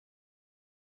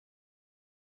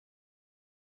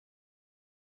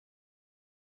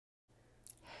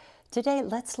Today,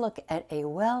 let's look at a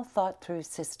well-thought-through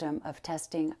system of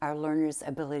testing our learners'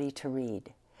 ability to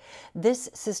read. This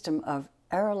system of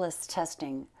errorless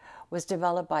testing was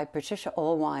developed by Patricia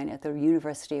Oelwein at the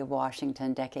University of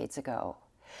Washington decades ago.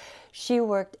 She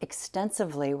worked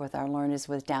extensively with our learners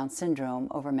with Down syndrome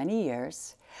over many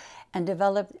years and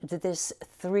developed this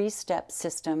three-step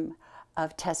system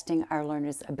of testing our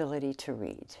learners' ability to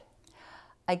read.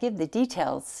 I give the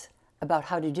details about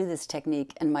how to do this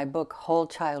technique in my book, Whole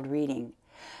Child Reading.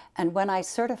 And when I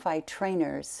certify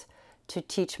trainers to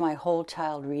teach my whole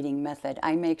child reading method,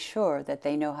 I make sure that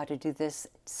they know how to do this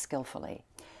skillfully.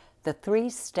 The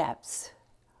 3 steps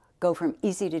go from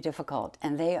easy to difficult,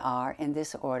 and they are, in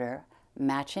this order,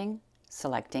 matching,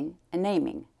 selecting, and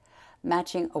naming.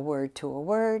 Matching a word to a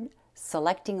word,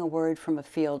 selecting a word from a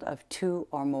field of 2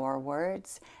 or more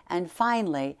words, and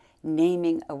finally,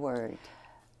 naming a word.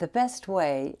 The best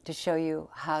way to show you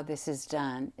how this is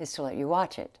done is to let you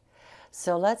watch it.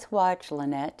 So let's watch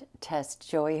Lynette test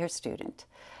Joey, her student.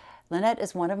 Lynette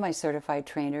is one of my certified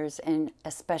trainers and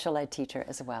a special ed teacher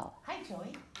as well. Hi,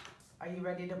 Joey. Are you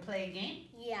ready to play a game?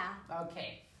 Yeah.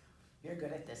 Okay. You're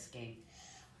good at this game.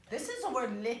 This is the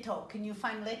word little. Can you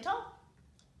find little?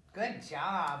 Good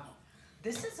job.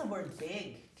 This is the word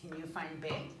big. Can you find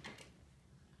big?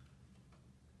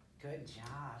 Good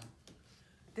job.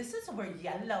 This is the word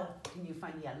yellow. Can you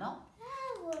find yellow?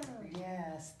 That word.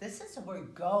 Yes. This is the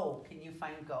word go. Can you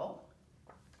find go?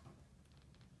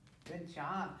 Good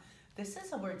job. This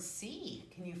is the word see.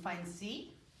 Can you find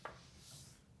see?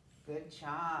 Good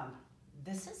job.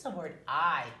 This is the word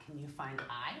I. Can you find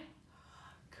I?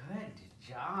 Good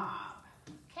job.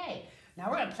 Okay.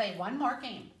 Now we're going to play one more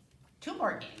game. 2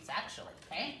 more games, actually.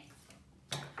 Okay?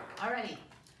 Alrighty.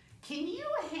 Can you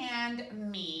hand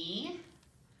me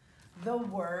the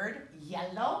word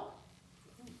yellow?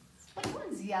 Which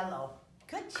one's yellow?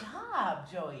 Good job,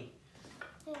 Joey.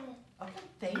 Okay,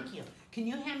 thank you. Can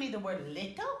you hand me the word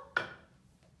little?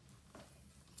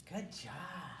 Good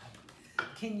job.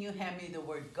 Can you hand me the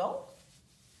word go?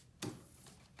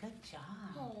 Good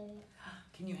job.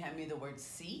 Can you hand me the word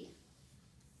see?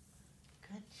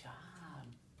 Good job.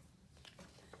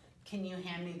 Can you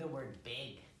hand me the word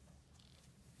big?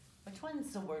 Which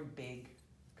one's the word big?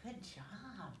 Good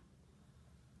job.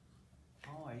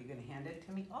 Oh, are you going to hand it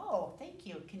to me? Oh, thank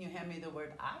you. Can you hand me the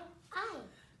word I? I.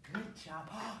 Good job.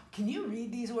 Can you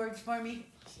read these words for me?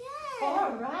 Sure.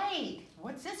 All right.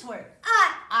 What's this word?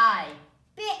 I.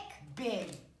 Big.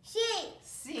 Big. She.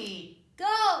 See.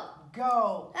 Go.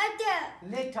 Go.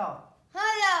 Other. Little.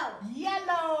 Hello.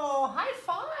 Yellow.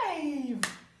 High 5.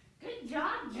 Good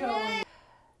job, Joey.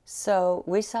 So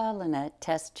we saw Lynette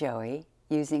test Joey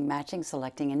using matching,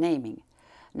 selecting, and naming.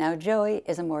 Now Joey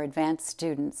is a more advanced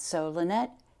student, so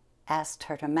Lynette asked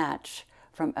her to match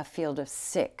from a field of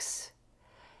 6.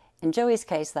 In Joey's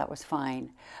case, that was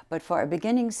fine. But for a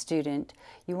beginning student,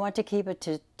 you want to keep it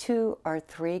to 2 or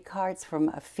 3 cards from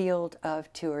a field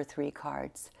of 2 or 3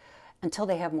 cards until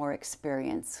they have more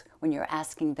experience when you're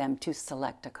asking them to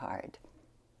select a card.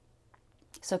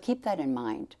 So keep that in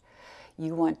mind.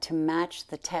 You want to match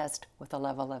the test with the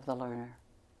level of the learner.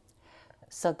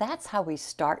 So that's how we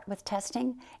start with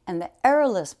testing, and the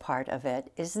errorless part of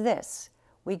it is this.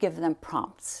 We give them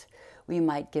prompts. We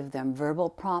might give them verbal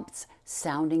prompts,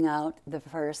 sounding out the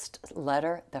first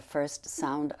letter, the first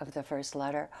sound of the first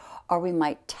letter, or we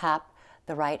might tap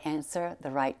the right answer,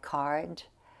 the right card.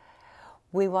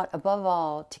 We want, above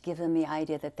all, to give them the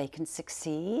idea that they can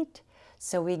succeed.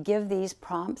 So we give these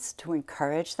prompts to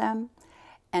encourage them,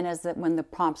 and when the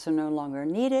prompts are no longer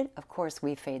needed, of course,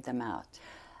 we fade them out.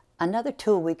 Another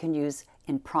tool we can use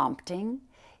in prompting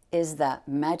is the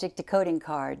magic decoding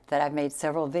card that I've made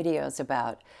several videos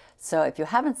about. So if you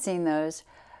haven't seen those,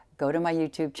 go to my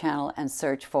YouTube channel and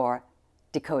search for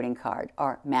decoding card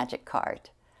or magic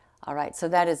card. All right, so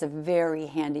that is a very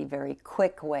handy, very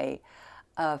quick way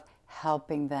of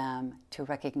helping them to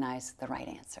recognize the right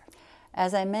answer.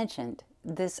 As I mentioned,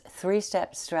 this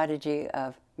 3-step strategy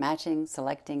of matching,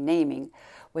 selecting, naming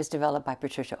was developed by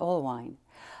Patricia Oelwein.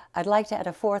 I'd like to add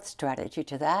a 4th strategy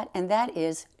to that, and that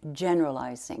is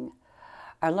generalizing.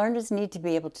 Our learners need to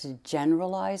be able to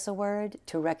generalize a word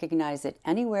to recognize it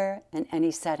anywhere in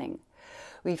any setting.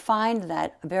 We find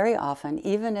that very often,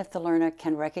 even if the learner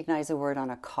can recognize a word on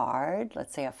a card,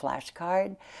 let's say a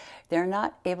flashcard, they're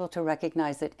not able to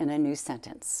recognize it in a new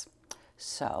sentence.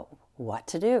 So, what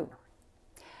to do?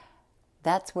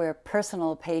 That's where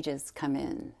personal pages come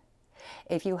in.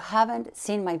 If you haven't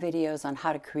seen my videos on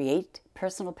how to create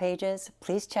personal pages,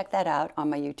 please check that out on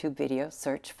my YouTube video.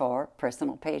 Search for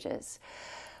personal pages.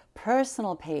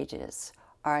 Personal pages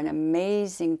are an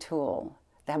amazing tool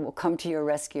that will come to your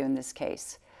rescue in this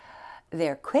case.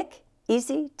 They're quick,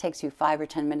 easy, takes you 5 or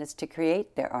 10 minutes to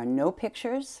create. There are no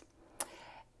pictures,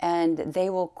 and they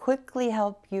will quickly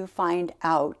help you find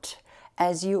out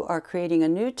as you are creating a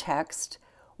new text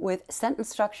with sentence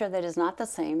structure that is not the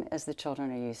same as the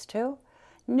children are used to.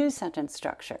 New sentence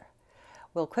structure.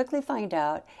 We'll quickly find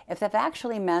out if they've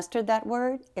actually mastered that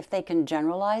word, if they can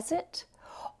generalize it,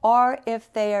 or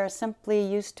if they are simply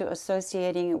used to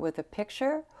associating it with a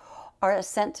picture or a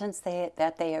sentence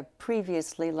that they have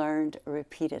previously learned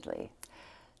repeatedly.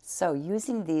 So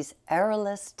using these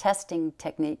errorless testing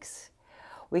techniques,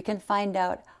 we can find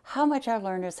out how much our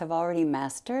learners have already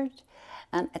mastered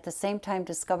and at the same time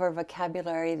discover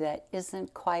vocabulary that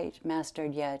isn't quite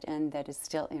mastered yet and that is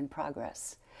still in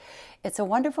progress. It's a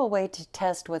wonderful way to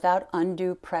test without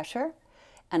undue pressure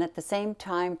and at the same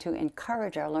time to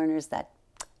encourage our learners that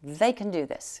they can do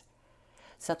this.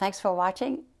 So thanks for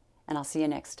watching, and I'll see you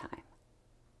next time.